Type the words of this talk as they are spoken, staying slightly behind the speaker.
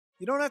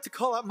You don't have to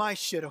call out my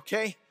shit,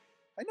 okay?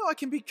 I know I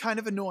can be kind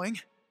of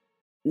annoying.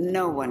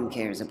 No one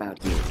cares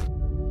about you.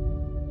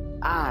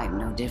 I'm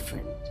no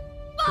different.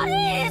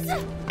 Buddies!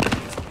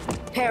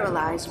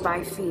 Paralyzed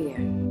by fear.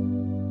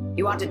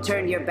 You want to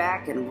turn your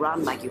back and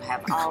run like you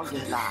have all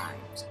your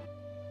lives.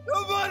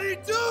 Nobody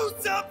do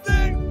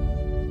something!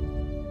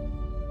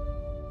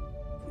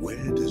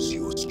 Where does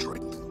your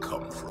strength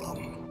come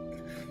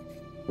from?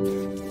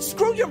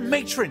 Screw your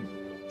matron!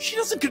 She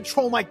doesn't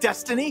control my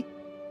destiny!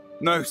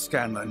 No,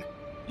 Scanlan.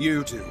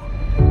 You do.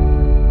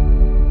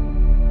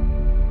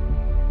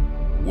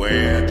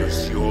 Where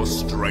does your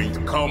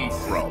strength come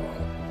from?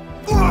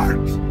 What?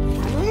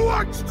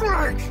 What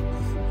strength?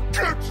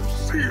 Can't you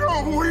see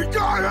how weak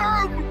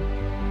I am?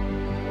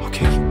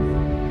 Okay,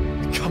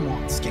 come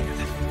on, Scan.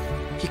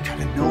 You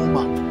gotta know him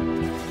up.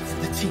 For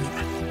the team,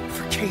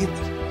 for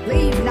Kaylee.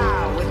 Leave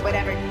now with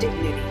whatever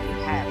dignity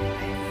you have.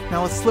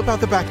 Now let's slip out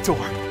the back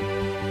door.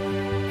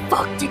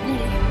 Fuck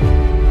dignity.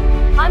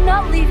 I'm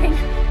not leaving.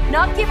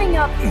 Not giving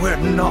up. We're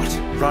not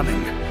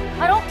running.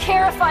 I don't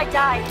care if I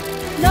die.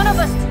 None of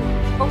us do.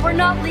 But we're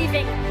not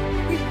leaving.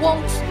 We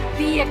won't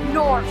be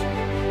ignored.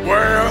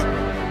 Where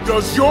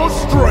does your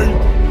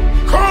strength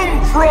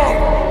come from?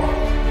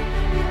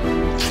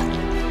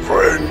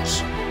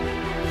 Friends?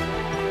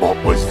 What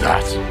was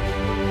that?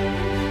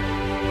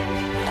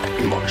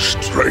 My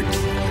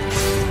strength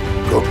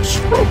comes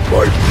from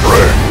my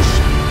friends.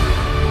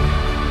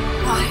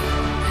 I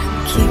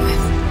am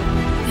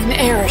Keith in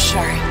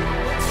Ayrshire.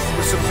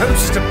 We're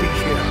supposed to be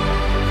here.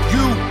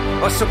 You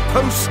are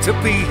supposed to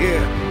be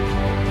here.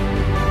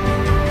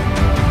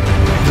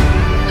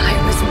 I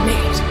was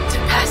made to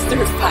pass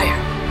through fire.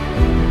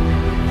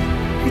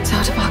 It's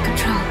out of our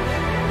control.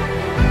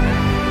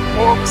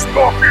 Vox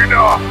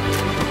Machina!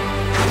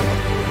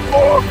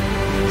 Oh,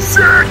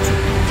 shit!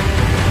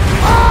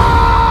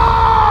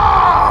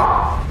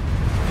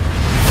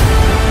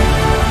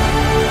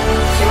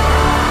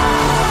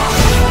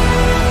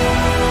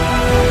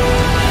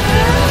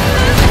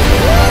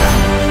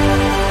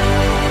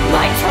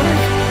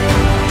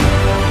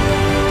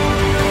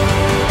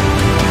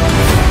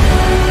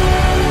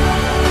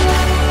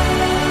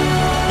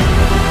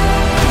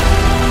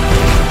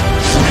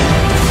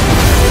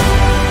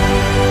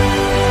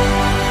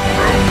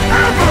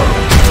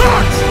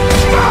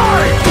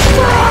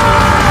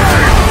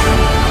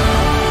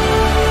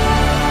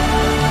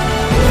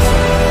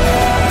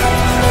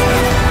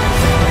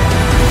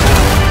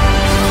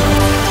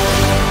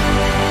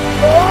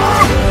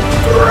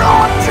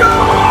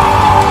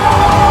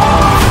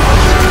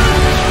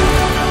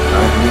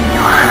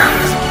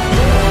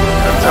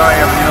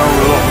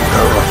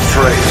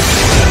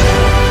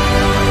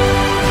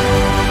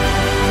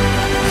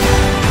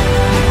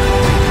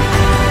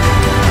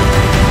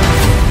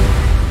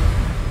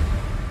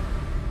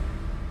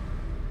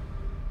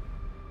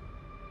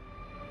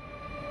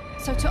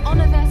 So to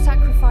honor their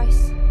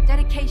sacrifice,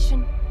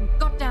 dedication, and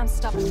goddamn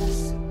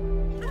stubbornness,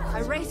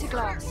 I raise a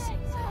glass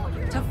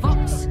to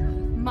Vox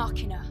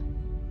Machina.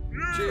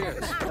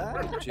 Cheers.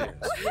 Cheers.